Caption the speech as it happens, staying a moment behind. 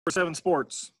247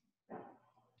 Sports.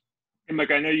 Hey,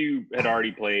 Mike, I know you had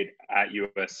already played at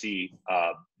USC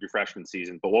your freshman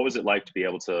season, but what was it like to be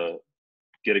able to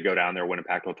get to go down there, win a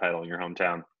Pac-12 title in your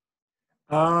hometown?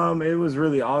 It was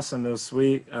really awesome. It was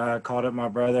sweet. Called up my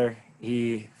brother.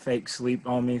 He faked sleep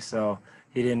on me, so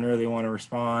he didn't really want to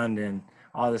respond and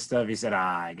all this stuff. He said,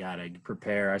 I gotta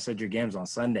prepare. I said, your game's on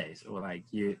Sundays. Well,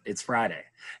 it's Friday.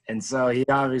 And so he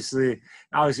obviously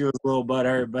was a little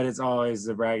butthurt, but it's always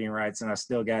the bragging rights. And I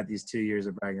still got these 2 years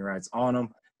of bragging rights on him.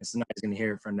 And so now he's going to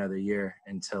hear it for another year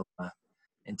until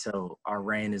our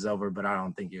reign is over, but I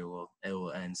don't think it will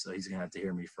end. So he's going to have to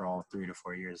hear me for all 3 to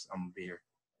 4 years. I'm going to be here.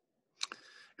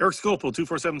 Eric Scopel,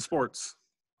 247 Sports.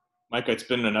 Micah, it's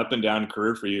been an up and down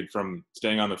career for you from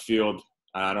staying on the field.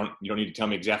 You don't need to tell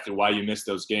me exactly why you missed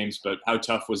those games, but how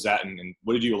tough was that, and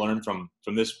what did you learn from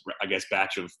this, I guess,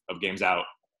 batch of games out?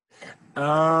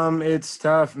 It's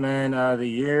tough, man. The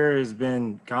year has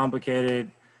been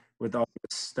complicated with all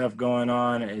this stuff going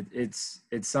on. It's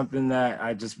something that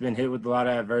I've just been hit with a lot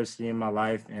of adversity in my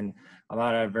life, and a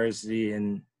lot of adversity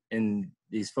in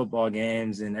these football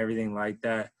games and everything like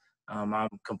that. I'm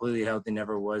completely healthy,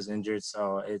 never was injured.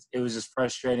 So it was just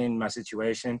frustrating, my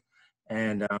situation.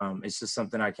 And it's just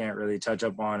something I can't really touch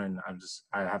up on, and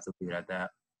I have to leave it at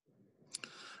that.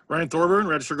 Ryan Thorburn,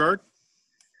 register guard.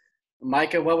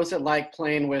 Micah, what was it like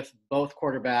playing with both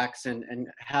quarterbacks, and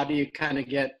how do you kind of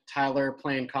get Tyler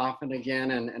playing confident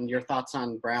again, and your thoughts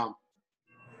on Brown?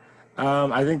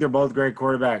 I think they're both great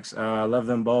quarterbacks. I love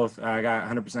them both. I got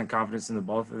 100% confidence in the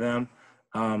both of them.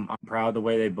 I'm proud of the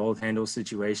way they both handle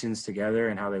situations together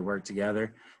and how they work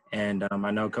together. And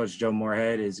I know Coach Joe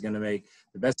Moorhead is going to make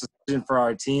the best decision for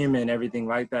our team and everything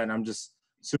like that. And I'm just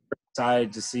super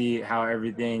excited to see how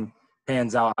everything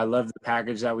pans out. I love the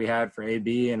package that we had for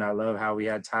AB, and I love how we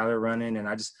had Tyler running. And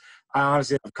I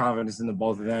honestly have confidence in the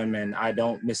both of them, and I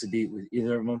don't miss a beat with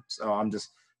either of them. So I'm just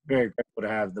very grateful to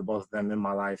have the both of them in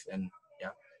my life. And,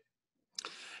 yeah.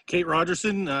 Kate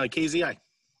Rogerson, KZI.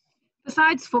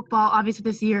 Besides football, obviously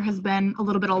this year has been a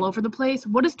little bit all over the place.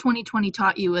 What has 2020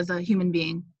 taught you as a human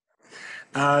being?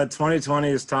 2020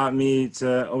 has taught me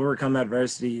to overcome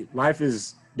adversity. Life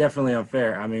is definitely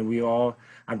unfair. I mean,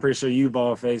 I'm pretty sure you've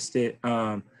all faced it.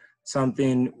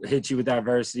 Something hit you with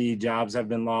adversity. Jobs have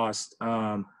been lost.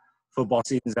 Football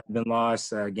seasons have been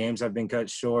lost. Games have been cut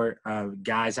short.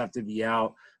 Guys have to be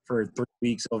out for 3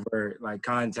 weeks over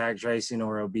contact tracing,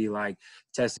 or it'll be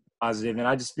testing positive. And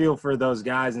I just feel for those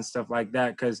guys and stuff like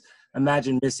that, because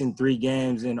imagine missing 3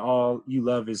 games and all you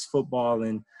love is football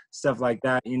and stuff like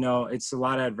that. It's a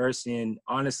lot of adversity. And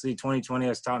honestly, 2020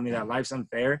 has taught me that life's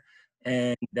unfair,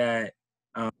 and that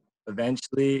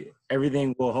eventually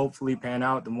everything will hopefully pan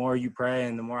out. The more you pray,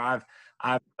 and the more I've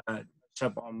touched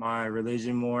up on my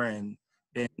religion more and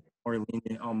been more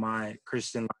lenient on my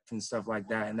Christian life and stuff like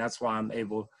that. And that's why I'm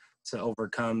able to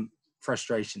overcome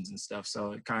frustrations and stuff.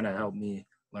 So it kind of helped me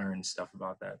learn stuff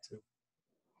about that too.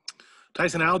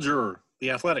 Tyson Alger,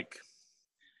 The Athletic.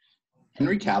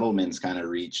 Henry Cattleman's kind of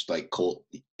reached cult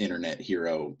internet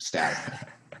hero status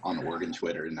on Oregon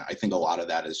Twitter, and I think a lot of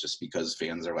that is just because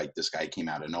fans are this guy came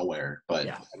out of nowhere. But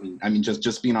yeah. I mean,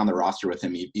 just being on the roster with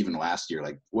him even last year,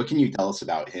 what can you tell us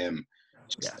about him?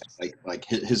 Just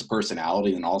his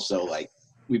personality, and also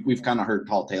we've kind of heard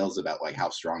tall tales about how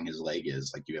strong his leg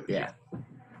is.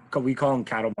 We call him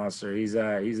Cattle Monster. He's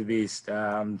a beast.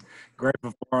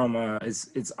 Grateful for him.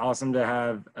 It's awesome to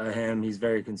have him. He's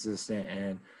very consistent,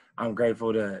 and I'm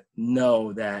grateful to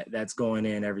know that that's going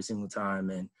in every single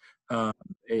time. And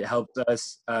it helped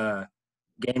us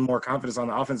gain more confidence on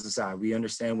the offensive side. We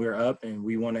understand we're up, and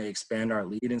we want to expand our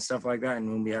lead and stuff like that. And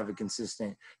when we have a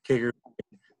consistent kicker,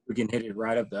 we can hit it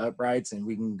right up the uprights, and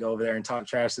we can go over there and talk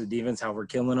trash to the defense, how we're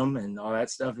killing them and all that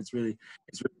stuff. It's really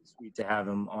sweet to have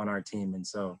him on our team. And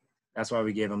so that's why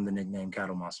we gave him the nickname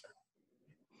Cattle Monster.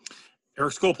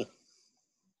 Eric Scopel.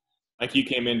 You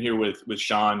came in here with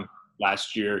Sean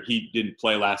last year. He didn't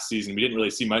play last season. We didn't really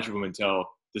see much of him until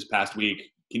this past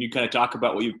week. Can you kind of talk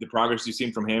about the progress you've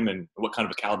seen from him, and what kind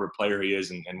of a caliber player he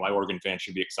is, and why Oregon fans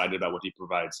should be excited about what he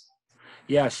provides?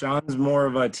 Yeah, Sean's more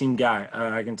of a team guy.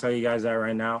 I can tell you guys that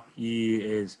right now. He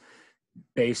is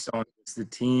based on the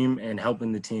team and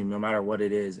helping the team no matter what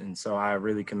it is. And so I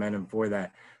really commend him for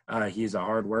that. He's a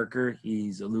hard worker.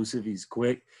 He's elusive. He's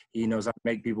quick. He knows how to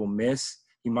make people miss.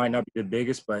 He might not be the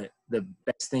biggest, but the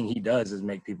best thing he does is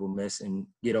make people miss and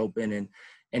get open,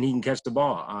 and he can catch the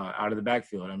ball out of the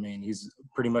backfield. I mean, he's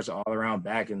pretty much an all-around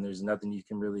back, and there's nothing you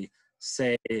can really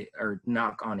say or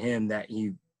knock on him that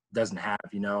he doesn't have,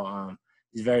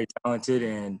 He's very talented,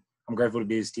 and I'm grateful to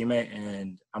be his teammate,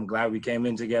 and I'm glad we came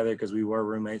in together because we were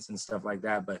roommates and stuff like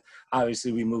that. But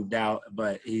obviously we moved out,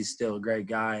 but he's still a great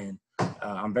guy, and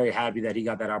I'm very happy that he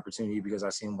got that opportunity because I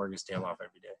see him work his tail off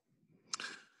every day.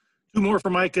 2 more for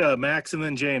Mycah, Max, and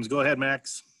then James. Go ahead,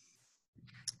 Max.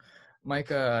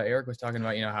 Mycah, Eric was talking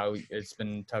about, how it's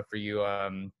been tough for you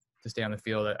to stay on the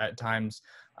field at times.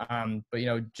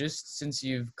 But, just since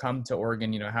you've come to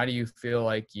Oregon, how do you feel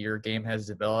like your game has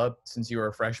developed since you were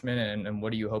a freshman, and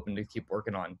what are you hoping to keep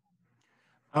working on?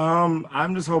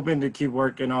 I'm just hoping to keep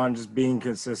working on just being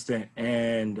consistent,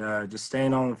 and just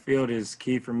staying on the field is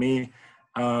key for me.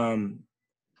 The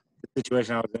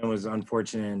situation I was in was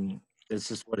unfortunate, and it's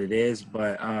just what it is.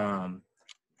 But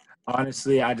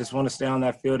honestly, I just want to stay on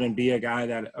that field and be a guy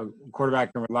that a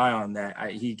quarterback can rely on,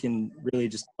 that he can really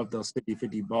just up those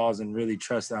 50-50 balls and really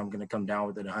trust that I'm going to come down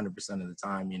with it 100% of the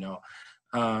time,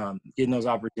 Getting those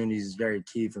opportunities is very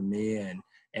key for me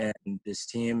and this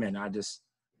team. And I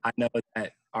know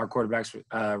that our quarterbacks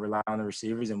rely on the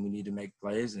receivers, and we need to make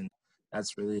plays. And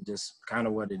that's really just kind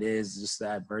of what it is. Just the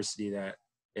adversity that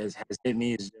has hit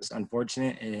me is just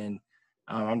unfortunate. And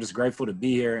I'm just grateful to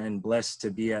be here and blessed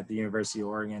to be at the University of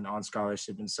Oregon on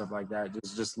scholarship and stuff like that.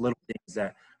 Just little things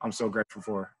that I'm so grateful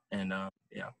for. And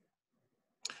yeah.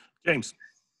 James.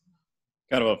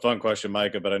 Kind of a fun question,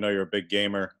 Mycah, but I know you're a big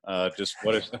gamer. Just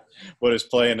what is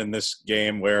playing in this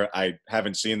game where I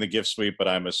haven't seen the gift sweep, but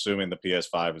I'm assuming the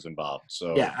PS5 is involved.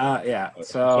 So yeah.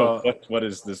 So what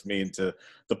does this mean to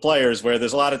the players? Where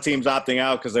there's a lot of teams opting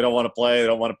out because they don't want to play, they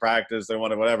don't want to practice, they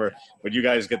want to whatever. But you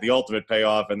guys get the ultimate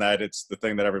payoff, and that it's the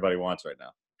thing that everybody wants right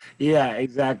now. Yeah,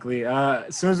 exactly.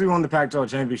 As soon as we won the Pac-12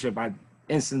 championship, I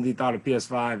instantly thought of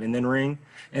PS5 and then Ring.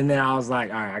 And then I was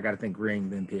like, all right, I got to think Ring,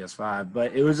 then PS5.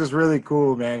 But it was just really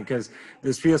cool, man, because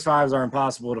these PS5s are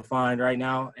impossible to find right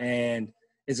now. And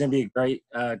it's going to be a great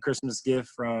Christmas gift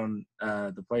from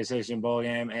the PlayStation Bowl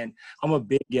game. And I'm a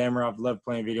big gamer. I've loved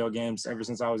playing video games ever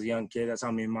since I was a young kid. That's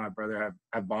how me and my brother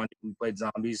have bonded. We played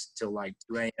zombies till like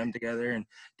 2 a.m. together. And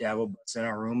Dad will bust in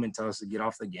our room and tell us to get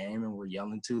off the game, and we're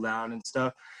yelling too loud and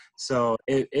stuff. So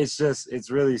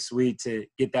it's really sweet to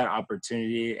get that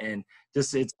opportunity, and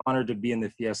just it's an honor to be in the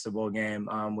Fiesta Bowl game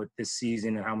with this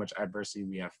season and how much adversity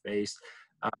we have faced.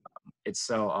 It's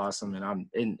so awesome, and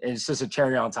it's just a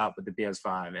cherry on top with the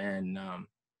PS5, and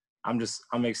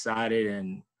I'm excited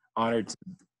and honored to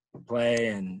play,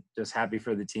 and just happy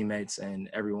for the teammates and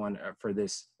everyone for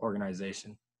this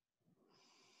organization.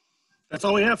 That's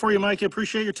all we have for you, Mike.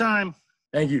 Appreciate your time.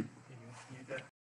 Thank you.